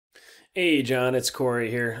Hey John, it's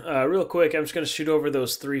Corey here. Real quick, I'm just going to shoot over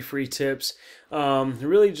those three free tips.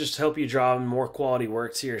 Really just help you draw more quality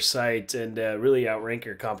work to your site and really outrank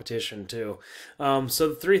your competition too. So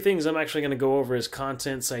the three things I'm actually going to go over is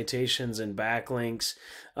content, citations, and backlinks.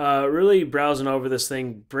 Really browsing over this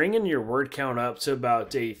thing, bringing your word count up to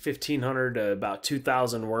about 1,500 to about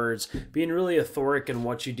 2,000 words, being really authoric in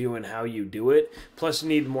what you do and how you do it. Plus, you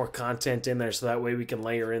need more content in there so that way we can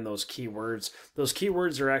layer in those keywords. Those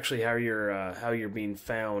keywords are actually how you're being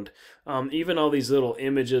found. Even all these little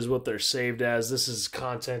images, what they're saved as, this is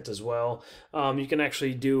content as well. You can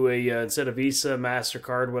actually do instead of Visa,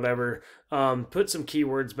 MasterCard, whatever, put some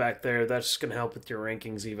keywords back there. That's just going to help with your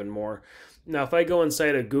rankings even more. Now, if I go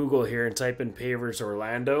inside of Google here and type in Pavers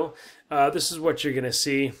Orlando, this is what you're going to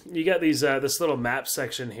see. You got these this little map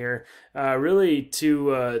section here. Really,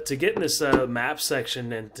 to get in this map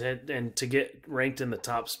section and to get ranked in the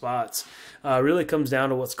top spots, really comes down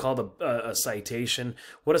to what's called a citation.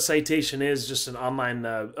 What a citation is just an online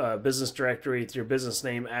business directory with your business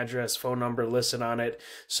name, address, phone number listed on it.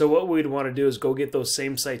 So what we'd want to do is go get those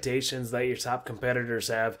same citations that your top competitors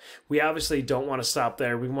have. We obviously don't want to stop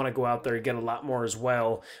there. We want to go out there and get a lot more as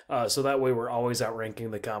well. So that way we're always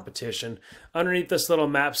outranking the competition. Underneath this little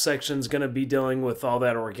map section is going to be dealing with all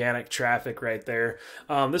that organic traffic right there.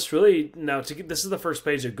 This really, now this is the first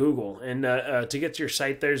page of Google, and to get to your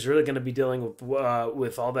site there is really going to be dealing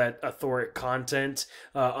with all that authoric content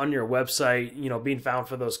on your website, you know, being found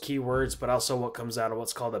for those keywords, but also what comes out of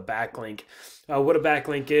what's called a backlink. What a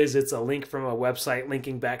backlink is, it's a link from a website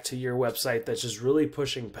linking back to your website that's just really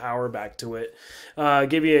pushing power back to it. I'll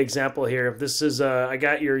give you an example here. This is, I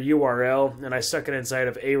got your URL and I stuck it inside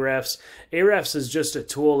of Ahrefs. Ahrefs is just a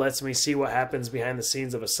tool, lets me see what happens behind the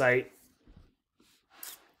scenes of a site.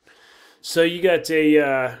 So you got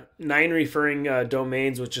 9 referring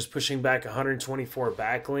domains, which is pushing back 124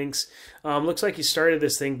 backlinks. Looks like you started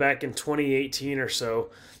this thing back in 2018 or so.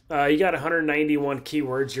 You got 191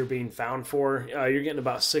 keywords you're being found for. You're getting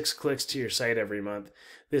about 6 clicks to your site every month.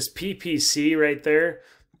 This PPC right there,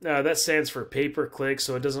 that stands for pay-per-click,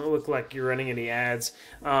 so it doesn't look like you're running any ads.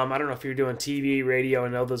 I don't know if you're doing TV, radio, I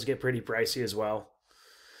know those get pretty pricey as well.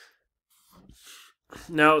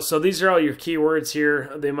 Now, so these are all your keywords here,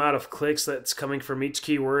 the amount of clicks that's coming from each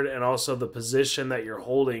keyword, and also the position that you're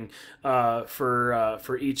holding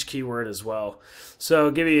for each keyword as well. So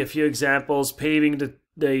I'll give you a few examples. Paving to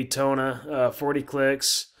Daytona, 40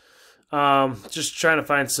 clicks. Just trying to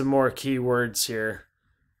find some more keywords here.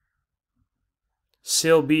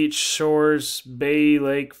 Seal Beach Shores, Bay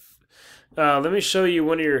Lake. Let me show you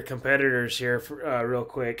one of your competitors here real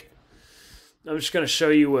quick. I'm just going to show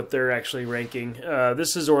you what they're actually ranking.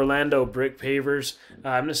 This is Orlando Brick Pavers.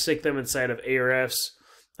 I'm going to stick them inside of Ahrefs.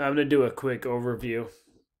 I'm going to do a quick overview.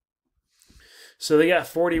 So they got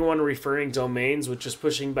 41 referring domains, which is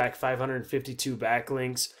pushing back 552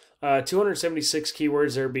 backlinks. 276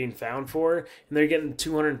 keywords they're being found for, and they're getting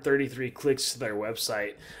 233 clicks to their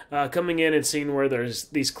website. Coming in and seeing where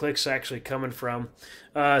these clicks actually coming from.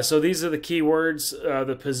 So these are the keywords,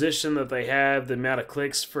 the position that they have, the amount of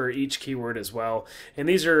clicks for each keyword as well. And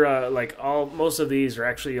these are most of these are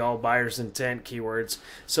actually all buyer's intent keywords.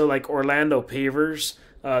 So like Orlando Pavers.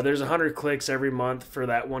 There's 100 clicks every month for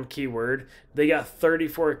that one keyword. They got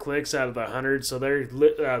 34 clicks out of the 100, so they're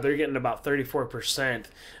getting about 34%.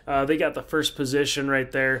 They got the first position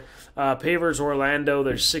right there. Pavers Orlando,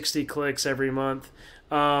 there's 60 clicks every month.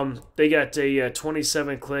 They got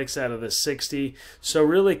 27 clicks out of the 60. So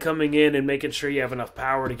really coming in and making sure you have enough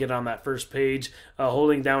power to get on that first page,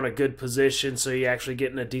 holding down a good position so you're actually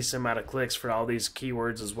getting a decent amount of clicks for all these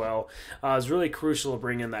keywords as well. It's really crucial to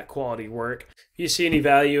bring in that quality work. If you see any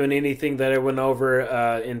value in anything that I went over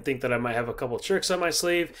and think that I might have a couple tricks up my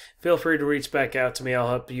sleeve, feel free to reach back out to me. I'll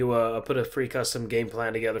help you put a free custom game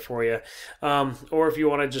plan together for you. Or if you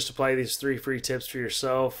want to just apply these 3 free tips for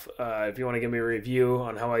yourself, if you want to give me a review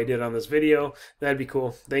on how I did on this video, that'd be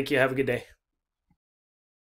cool. Thank you. Have a good day.